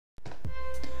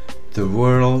The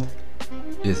world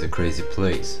is a crazy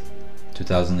place.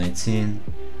 2018,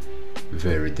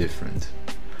 very different.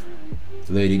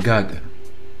 Lady Gaga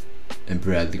and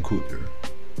Bradley Cooper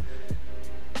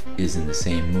is in the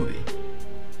same movie.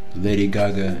 Lady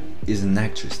Gaga is an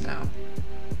actress now.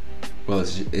 Well,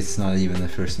 it's not even the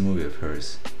first movie of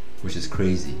hers, which is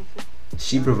crazy.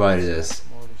 She provided us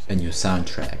a new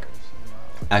soundtrack.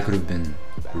 I could have been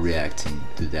reacting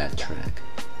to that track.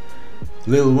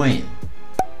 Lil Wayne,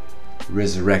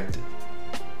 resurrected,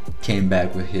 came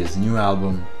back with his new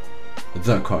album,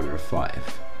 The Carter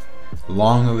 5.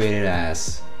 Long awaited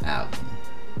ass album.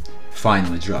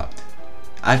 Finally dropped.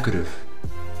 I could have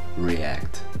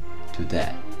react to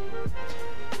that.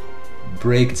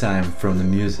 Break time from the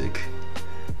music.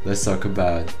 Let's talk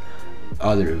about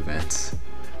other events.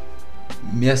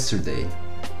 Yesterday,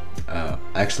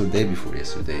 actually day before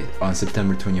yesterday, on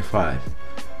September 25,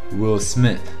 Will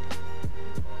Smith,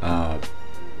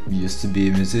 used to be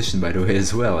a musician by the way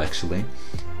as well actually,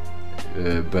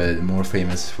 but more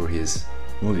famous for his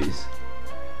movies,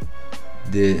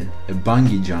 did a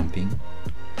bungee jumping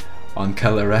on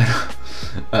Colorado,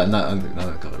 not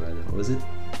on Colorado, what was it?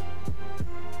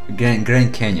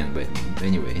 Grand Canyon, but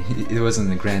anyway, it was in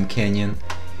the Grand Canyon.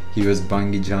 He was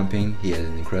bungee jumping, he had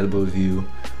an incredible view,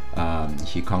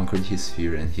 he conquered his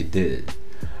fear and he did it,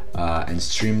 and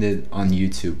streamed it on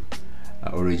YouTube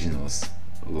Originals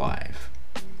live.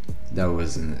 That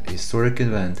was an historic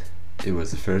event. It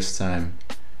was the first time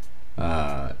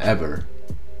ever,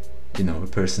 a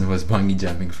person was bungee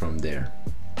jumping from there.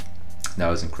 That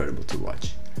was incredible to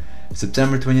watch.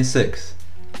 September 26th,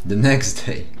 the next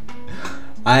day,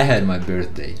 I had my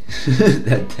birthday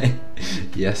that day,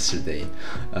 yesterday,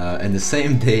 and the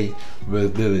same day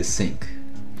with Lily Sink,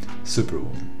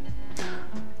 Superwoman.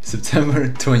 September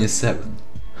 27th,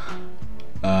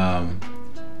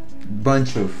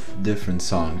 bunch of different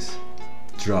songs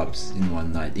drops in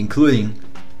one night, including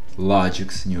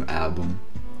Logic's new album.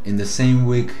 In the same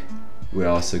week, we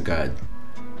also got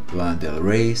Lana Del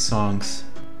Rey songs,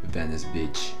 Venice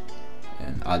Beach,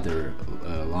 and other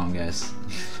long ass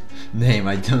name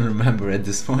I don't remember at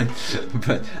this point,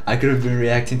 but I could have been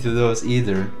reacting to those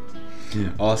either.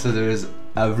 Also, there is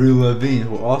Avril Lavigne,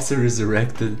 who also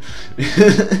resurrected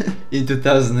in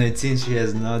 2018. She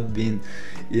has not been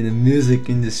in the music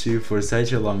industry for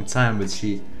such a long time, but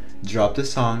she dropped a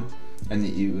song and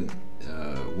it even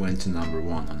went to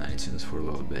 #1 on iTunes for a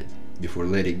little bit before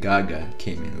Lady Gaga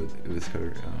came in with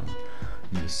her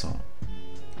new song.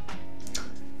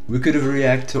 We could have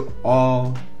reacted to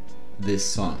all these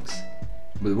songs,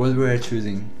 but what we are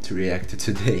choosing to react to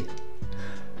today,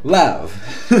 Lauv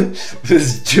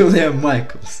with Julia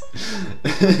Michaels.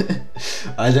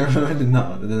 I don't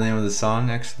remember the name of the song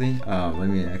actually. Let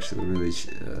me actually really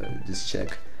just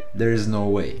check. There is no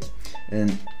way,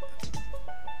 and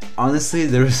honestly,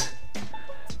 there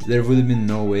would have been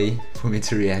no way for me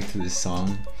to react to this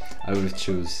song. I would have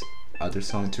chose other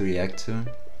song to react to.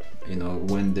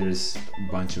 When there's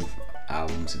a bunch of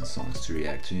albums and songs to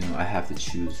react to, I have to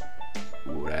choose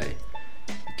what I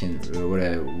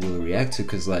will react to,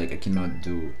 because I cannot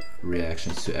do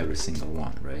reactions to every single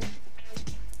one, right?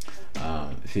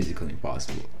 Physically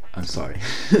impossible, I'm sorry.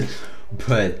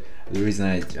 But the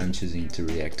reason I'm choosing to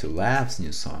react to Lauv's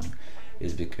new song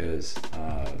is because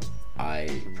I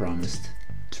promised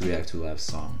to react to Lauv's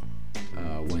song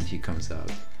when he comes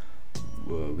out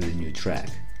with a new track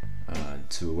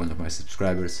to one of my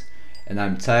subscribers, and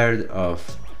I'm tired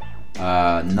of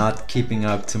not keeping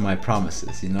up to my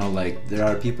promises. There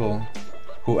are people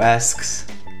who asks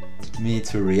me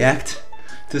to react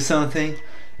to something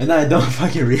and I don't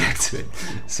fucking react to it.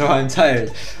 So I'm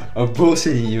tired of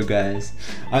bullshitting you guys.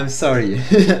 I'm sorry.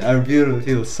 I really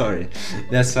feel sorry.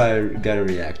 That's why I gotta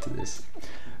react to this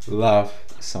Lauv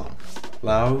song.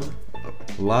 Lauv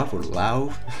or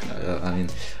Lauv?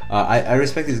 I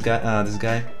respect this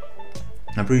guy.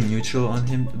 I'm pretty neutral on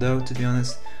him though, to be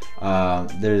honest.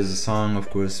 There's a song, of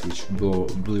course, which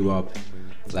blew up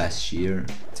last year.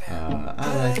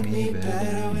 I like me better.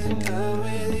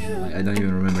 I don't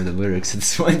even remember the lyrics at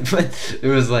this point, but it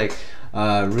was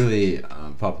really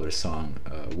popular song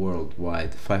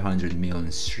worldwide. 500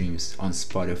 million streams on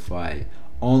Spotify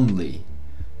only.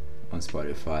 On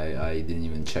Spotify, I didn't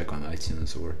even check on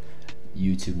iTunes or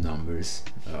YouTube numbers.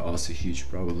 Also huge,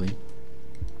 probably.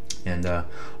 And the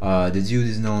dude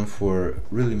is known for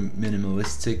really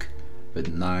minimalistic but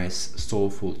nice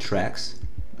soulful tracks,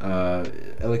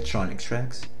 electronic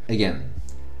tracks. Again,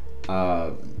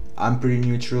 I'm pretty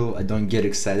neutral. I don't get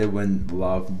excited when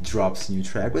Lauv drops new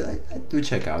track, but I do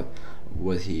check out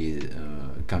what he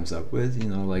comes up with.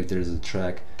 There's a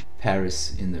track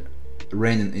Paris in the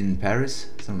Rain in Paris,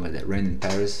 something like that. Rain in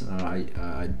Paris.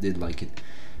 I did like it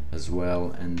as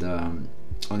well. And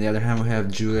on the other hand, we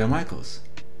have Julia Michaels.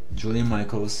 Julia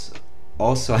Michaels.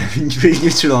 Also, I've been pretty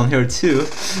neutral on her too.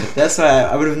 That's why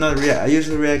I would have not I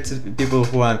usually react to people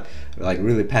who I'm like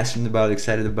really passionate about,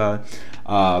 excited about.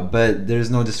 But there's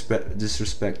no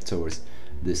disrespect towards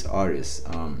this artist.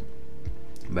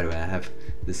 By the way, I have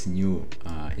this new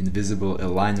invisible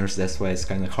aligners. That's why it's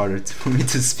kind of harder for me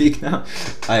to speak now.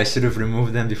 I should have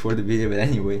removed them before the video, but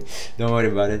anyway, don't worry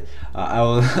about it. I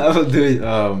will do it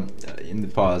in the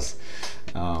pause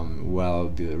while I'll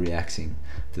be reacting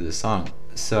to the song.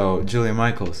 So Julia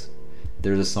Michaels,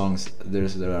 there are songs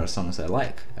I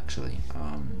like actually.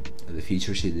 The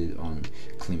feature she did on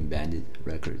Clean Bandit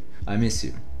record, I Miss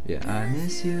You. Yeah, I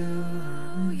miss you.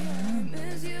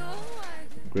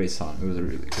 Great song. It was a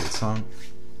really great song.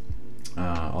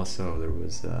 Also, there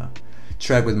was a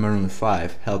track with Maroon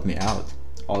 5, Help Me Out.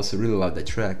 Also, really love that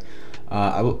track.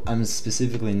 I'm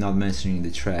specifically not mentioning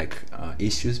the track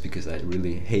Issues because I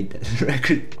really hate that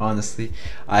record. Honestly,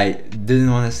 I didn't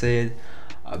want to say it,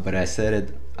 but I said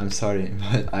it. I'm sorry,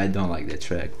 but I don't like that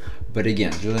track. But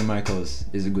again, Julia Michaels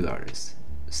is a good artist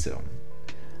still.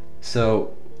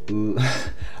 So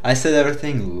I said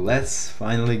everything. Let's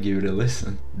finally give it a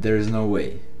listen. There's No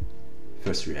Way.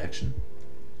 First reaction.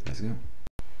 Let's go.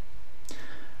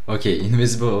 Okay,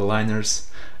 invisible aligners,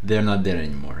 they're not there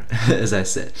anymore. As I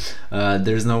said,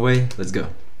 There's No Way. Let's go.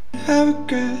 Have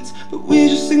regrets, but we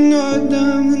just ignored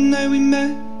them the night we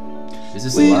met. Is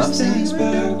this Lauv singing?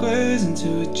 Backwards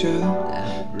into each other.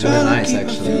 Yeah, really nice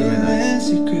actually, really nice.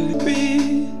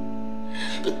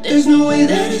 But there's no way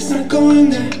that it's not going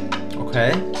there.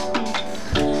 Okay.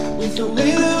 With the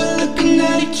way that we're looking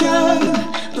at each other,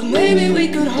 but maybe we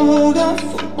could hold on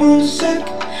for 1 sec,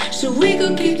 so we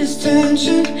could keep this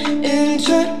tension in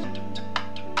check.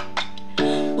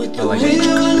 With the way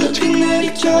that we're looking at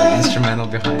each other, Instrumental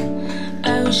behind.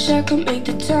 I wish I could make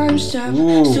the time stop,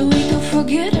 so we could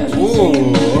forget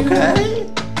everything. Ooh, okay.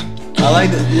 I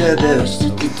like that. Yeah,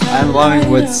 I'm loving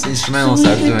what instrumentals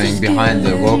are doing behind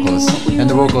the vocals, and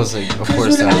the vocals, like, of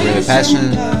course, are really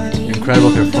passionate.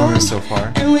 Incredible performance so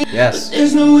far. Yes.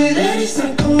 There's no way that it's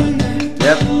not going there.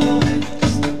 Yep.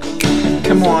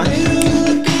 Come on.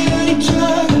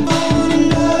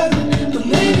 But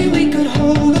maybe we could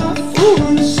hold on for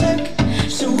 1 sec,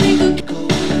 so we could go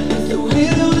with the way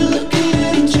that we're looking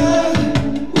at each other.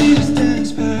 We just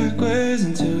dance backwards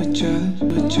into each other,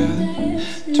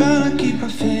 trying to keep our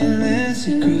feelings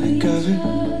secretly covered.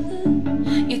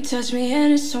 You touch me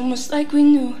and it's almost like we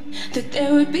knew that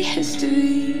there would be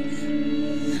history.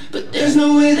 But there's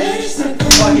no way that it's not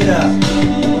going. Fuck it up.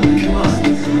 Come on.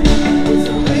 With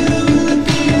the way that we're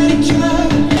looking at each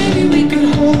other, maybe we could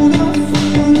hold on for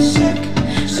 1 sec,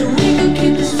 so we could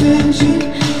keep this tension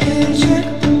in check.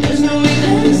 There's no way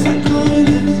that it's not going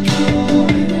to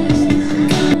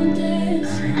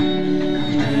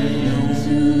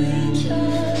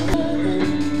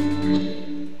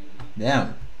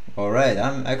Damn. Alright,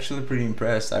 I'm actually pretty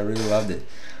impressed. I really loved it.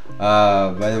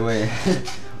 By the way,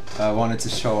 I wanted to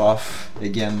show off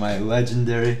again my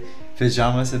legendary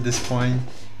pajamas at this point.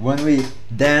 When we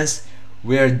dance,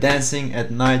 we are dancing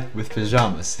at night with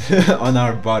pajamas on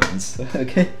our bottoms.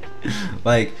 Okay?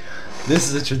 Like, this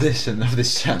is a tradition of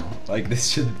this channel. Like, this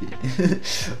should be.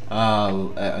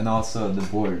 And also the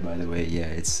board, by the way, yeah,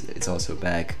 it's also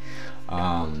back.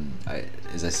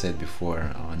 As I said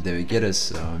before on David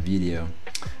Guetta's video,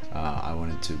 I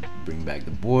wanted to bring back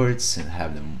the boards and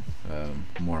have them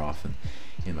more often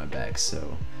in my bag.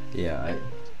 So yeah,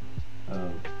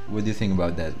 what do you think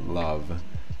about that Lauv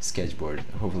sketchboard?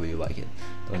 Hopefully you like it.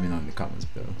 Let me know in the comments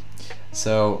below.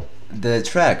 So the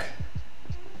track,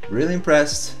 really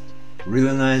impressed,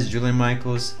 really nice. Julia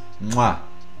Michaels, mwah.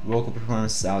 Vocal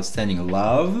performance outstanding.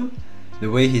 Lauv, the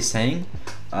way he sang,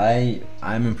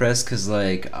 I'm impressed because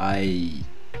like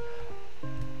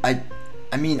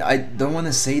I mean, I don't want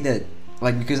to say that,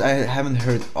 like, because I haven't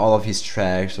heard all of his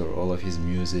tracks or all of his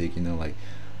music, you know, like,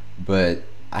 but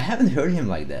I haven't heard him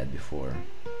like that before.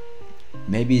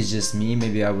 Maybe it's just me,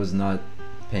 maybe I was not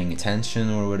paying attention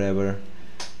or whatever,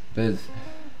 but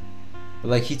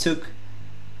like, he took,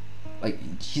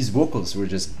 like, his vocals were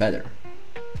just better,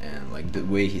 and like the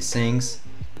way he sings,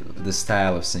 the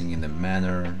style of singing, the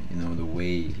manner, you know, the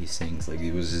way he sings, like,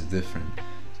 it was just different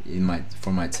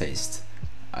for my taste.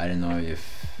 I don't know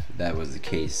if that was the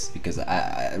case, because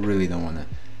I really don't want to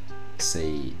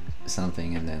say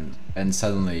something and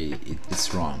suddenly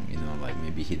it's wrong, you know, like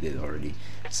maybe he did already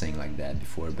sing like that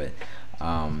before, but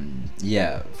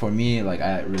yeah, for me, like,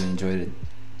 I really enjoyed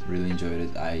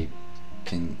it. I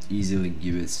can easily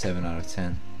give it 7 out of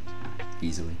 10,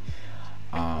 easily.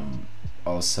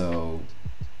 Also,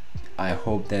 I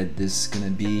hope that this is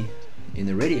gonna be in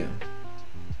the radio.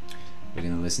 We're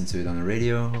gonna listen to it on the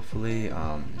radio, hopefully.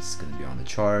 It's gonna be on the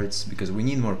charts because we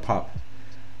need more pop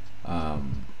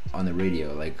on the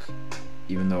radio. Like,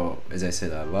 even though, as I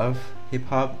said, I love hip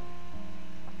hop,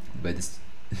 but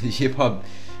hip hop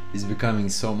is becoming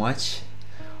so much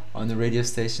on the radio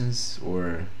stations,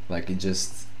 or like it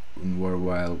just in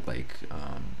worldwide, like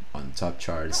on top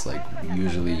charts. Like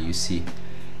usually you see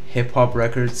hip hop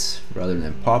records rather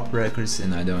than pop records,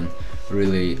 and I don't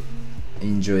really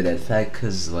enjoy that fact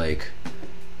because like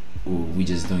we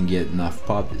just don't get enough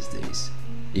pop these days.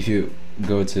 If you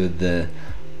go to the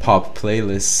pop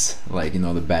playlists, like, you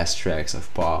know, the best tracks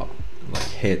of pop, like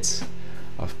hits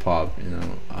of pop, you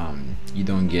know, you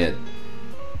don't get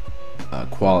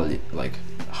quality, like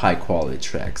high quality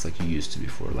tracks like you used to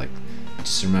before. Like,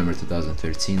 just remember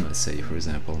 2013, let's say, for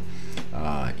example,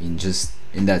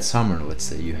 in that summer, let's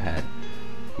say, you had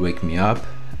Wake Me Up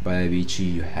by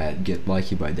Avicii, you had Get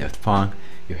Lucky by Daft Punk,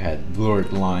 you had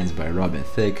Blurred Lines by Robin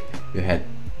Thicke, you had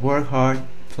Work Hard,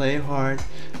 Play Hard,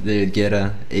 David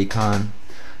Guetta, Akon,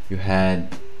 you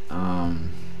had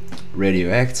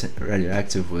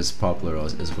Radioactive was popular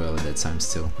as well at that time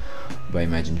still, by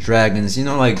Imagine Dragons, you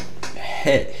know, like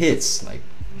hits, like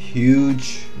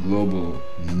huge global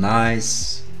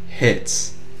nice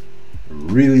hits,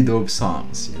 really dope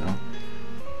songs, you know.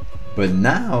 But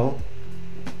now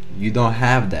you don't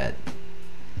have that,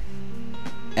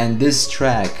 and this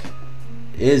track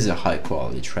is a high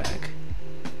quality track.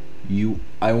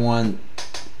 I want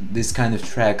this kind of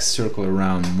track circle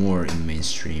around more in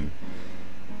mainstream,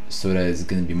 so that it's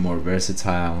gonna be more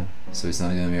versatile, so it's not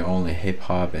gonna be only hip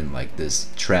hop and like this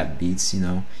trap beats, you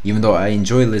know. Even though I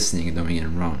enjoy listening, don't get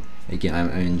me wrong, again,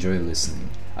 I enjoy listening,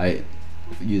 I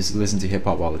used to listen to hip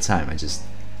hop all the time. I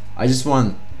just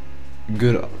want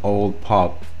good old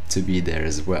pop to be there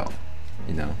as well,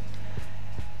 you know.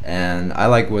 And I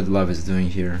like what Lauv is doing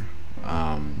here,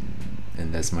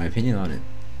 and that's my opinion on it.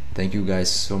 Thank you guys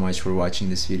so much for watching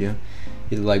this video.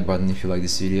 Hit the like button if you like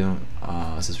this video,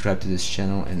 subscribe to this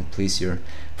channel, and please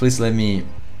let me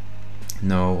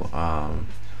know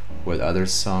what other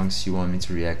songs you want me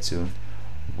to react to.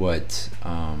 What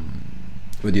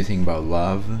do you think about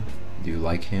Lauv? Do you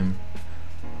like him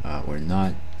or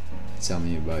not? Tell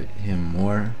me about him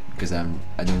more, because I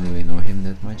don't really know him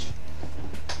that much.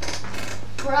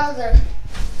 Brother,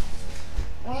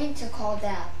 we need to call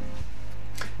Dad.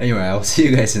 Anyway, I'll see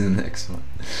you guys in the next one.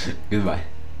 Goodbye.